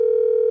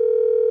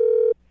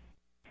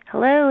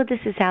Hello, this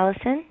is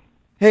Allison.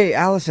 Hey,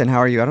 Allison, how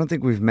are you? I don't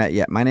think we've met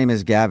yet. My name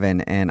is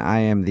Gavin, and I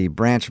am the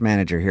branch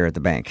manager here at the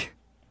bank.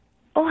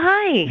 Oh,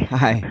 hi.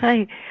 Hi.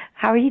 Hi.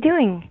 How are you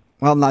doing?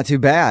 Well, not too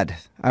bad.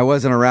 I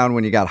wasn't around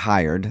when you got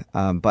hired,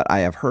 but I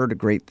have heard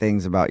great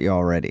things about you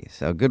already,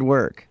 so good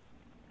work.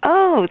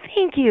 Oh,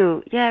 thank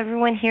you. Yeah,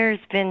 everyone here has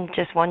been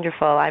just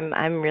wonderful.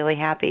 I'm really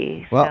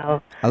happy.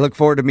 Well, I look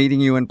forward to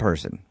meeting you in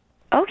person.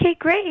 Okay,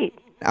 great.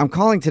 I'm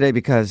calling today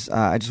because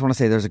I just want to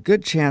say there's a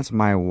good chance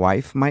my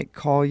wife might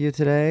call you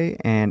today,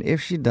 and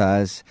if she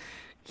does,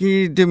 can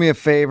you do me a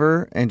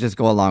favor and just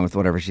go along with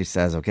whatever she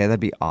says, okay? That'd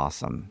be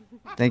awesome.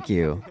 Thank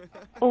you.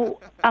 Oh,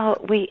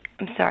 wait.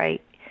 I'm sorry.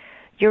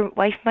 Your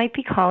wife might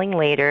be calling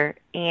later,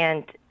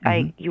 and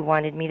you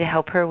wanted me to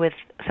help her with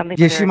something.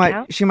 Yeah, with her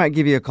account? she might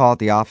give you a call at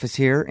the office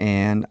here,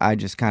 and I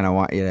just kind of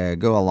want you to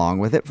go along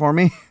with it for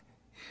me.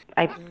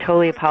 I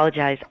totally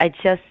apologize.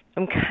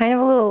 I'm kind of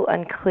a little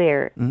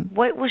unclear.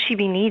 What will she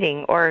be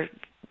needing, or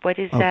what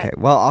is that? Okay,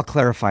 well, I'll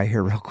clarify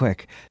here real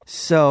quick.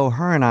 So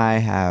her and I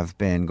have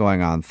been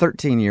going on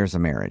 13 years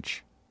of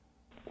marriage.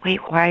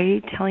 Wait, why are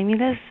you telling me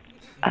this?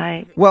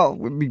 Well,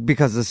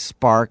 because the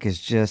spark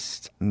is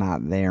just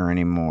not there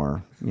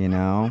anymore, you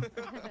know?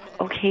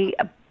 Okay,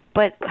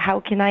 but how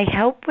can I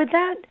help with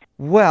that?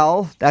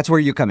 Well, that's where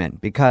you come in,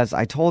 because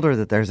I told her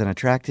that there's an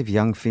attractive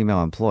young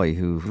female employee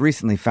who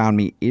recently found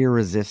me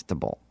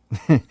irresistible.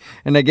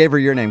 And I gave her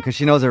your name because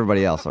she knows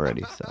everybody else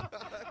already, so.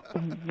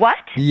 What?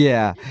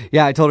 Yeah,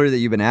 I told her that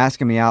you've been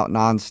asking me out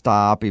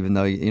nonstop, even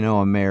though, you know,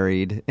 I'm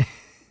married.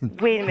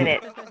 Wait a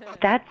minute.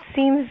 That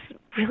seems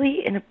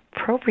really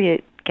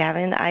inappropriate,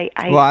 Gavin.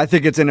 Well, I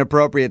think it's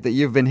inappropriate that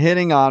you've been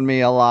hitting on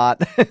me a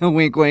lot.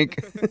 Wink,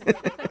 wink.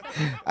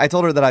 I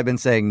told her that I've been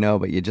saying no,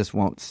 but you just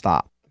won't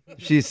stop.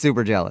 She's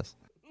super jealous.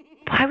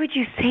 Why would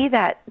you say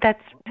that?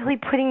 That's really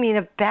putting me in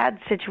a bad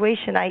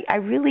situation. I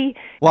really...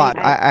 Well,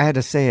 I had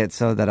to say it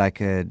so that I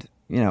could,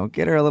 you know,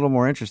 get her a little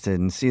more interested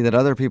and see that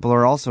other people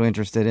are also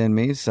interested in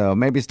me, so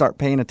maybe start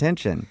paying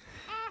attention.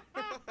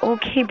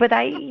 Okay, but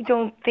I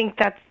don't think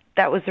that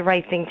was the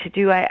right thing to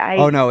do.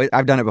 Oh, no,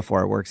 I've done it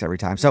before. It works every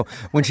time. So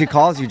when she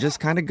calls, you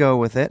just kind of go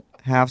with it,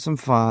 have some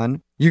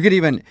fun. You could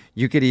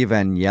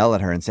even yell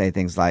at her and say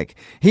things like,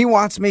 "He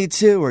wants me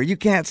too," or "You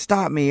can't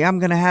stop me. I'm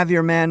going to have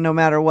your man no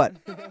matter what."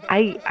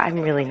 I'm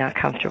really not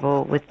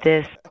comfortable with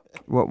this.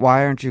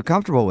 Why aren't you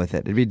comfortable with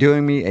it? It'd be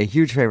doing me a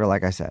huge favor,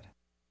 like I said.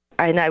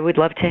 And I would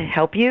love to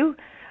help you,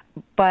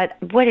 but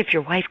what if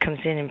your wife comes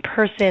in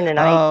person and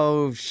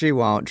Oh, she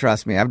won't.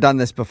 Trust me. I've done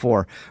this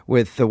before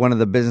with one of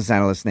the business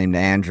analysts named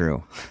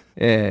Andrew.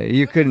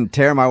 You couldn't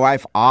tear my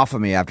wife off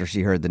of me after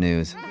she heard the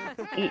news.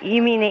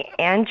 You mean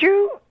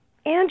Andrew?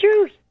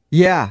 Andrew?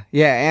 Yeah,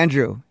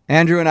 Andrew.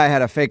 Andrew and I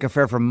had a fake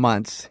affair for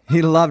months.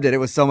 He loved it. It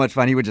was so much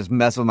fun. He would just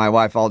mess with my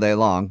wife all day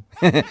long.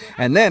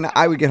 And then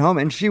I would get home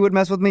and she would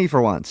mess with me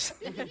for once,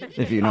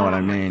 if you know what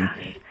I mean.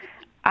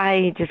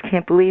 I just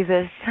can't believe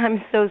this.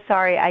 I'm so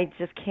sorry. I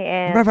just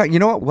can't. You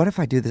know what? What if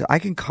I do this? I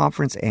can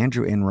conference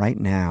Andrew in right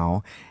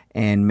now,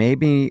 and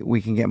maybe we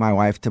can get my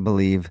wife to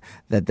believe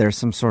that there's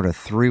some sort of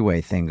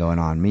three-way thing going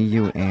on. Me,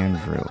 you,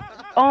 Andrew.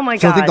 Oh, my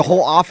God. So I think the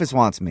whole office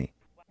wants me.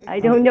 I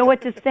don't know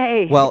what to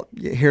say. Well,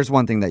 here's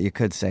one thing that you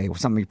could say,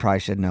 something you probably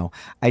should know.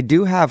 I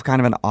do have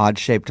kind of an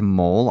odd-shaped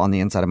mole on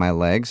the inside of my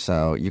leg,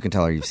 so you can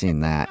tell her you've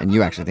seen that, and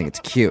you actually think it's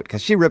cute,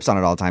 because she rips on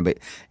it all the time, but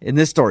in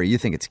this story, you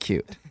think it's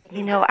cute.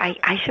 You know,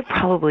 I should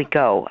probably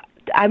go.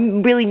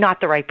 I'm really not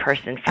the right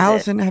person for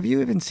Allison, this. have you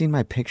even seen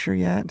my picture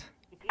yet?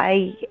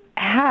 I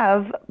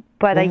have,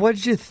 but well, what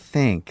did you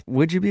think?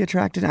 Would you be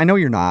attracted? I know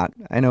you're not.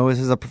 I know this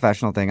is a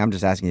professional thing. I'm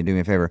just asking you to do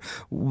me a favor.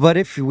 But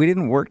if we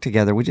didn't work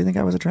together, would you think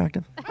I was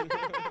attractive?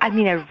 I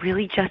mean, I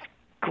really just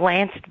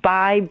glanced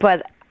by,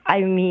 but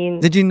I mean...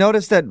 Did you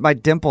notice that my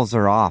dimples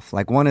are off?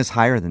 Like one is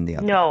higher than the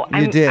other. No,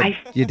 you did.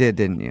 You did,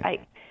 didn't you?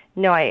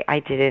 No,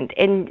 I didn't.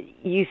 And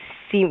you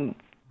seem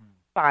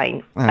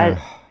fine.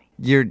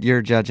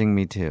 You're judging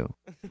me too.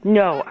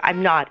 No,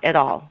 I'm not at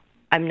all.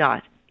 I'm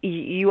not.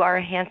 You are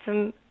a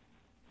handsome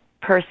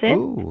person.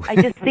 Ooh. I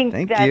just think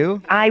Thank that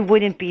you. I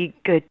wouldn't be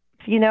good.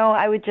 You know,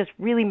 I would just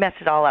really mess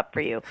it all up for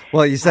you.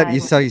 Well, you said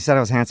I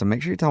was handsome.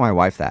 Make sure you tell my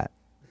wife that.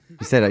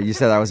 You said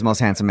I was the most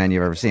handsome man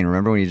you've ever seen.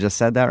 Remember when you just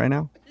said that right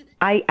now?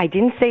 I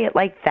didn't say it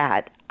like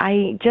that.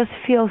 I just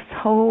feel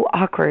so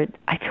awkward.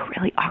 I feel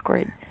really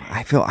awkward.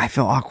 I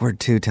feel awkward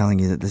too telling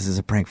you that this is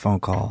a prank phone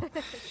call.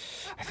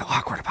 I feel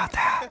awkward about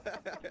that.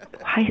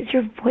 Why is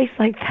your voice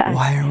like that?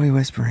 Why are we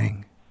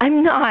whispering?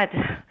 I'm not.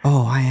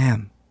 Oh, I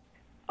am.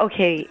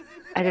 Okay,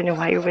 I don't know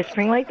why you're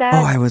whispering like that.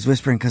 Oh, I was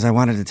whispering because I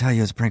wanted to tell you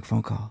it was a prank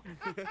phone call.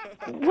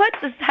 What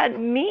does that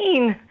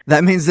mean?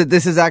 That means that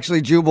this is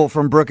actually Jubal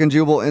from Brook and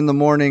Jubal in the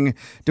Morning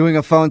doing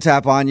a phone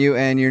tap on you,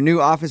 and your new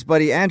office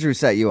buddy Andrew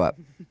set you up.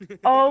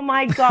 Oh,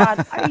 my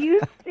God. Are you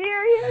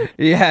serious?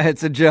 Yeah,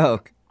 it's a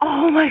joke.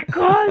 Oh, my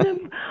God.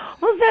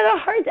 Was that a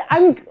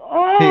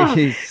hard...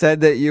 He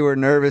said that you were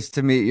nervous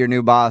to meet your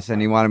new boss, and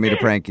he wanted me to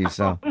prank you,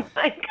 so... Oh,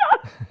 my God.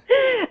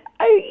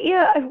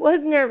 I was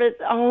nervous.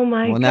 Oh,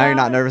 my God. Well, now you're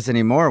not nervous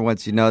anymore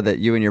once you know that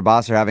you and your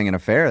boss are having an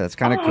affair. That's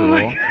kind of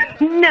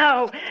cool.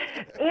 No.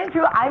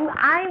 Andrew,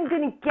 I'm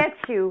gonna get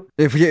you.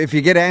 If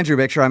you get Andrew,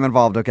 make sure I'm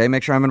involved, okay?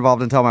 Make sure I'm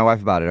involved and tell my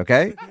wife about it,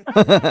 okay?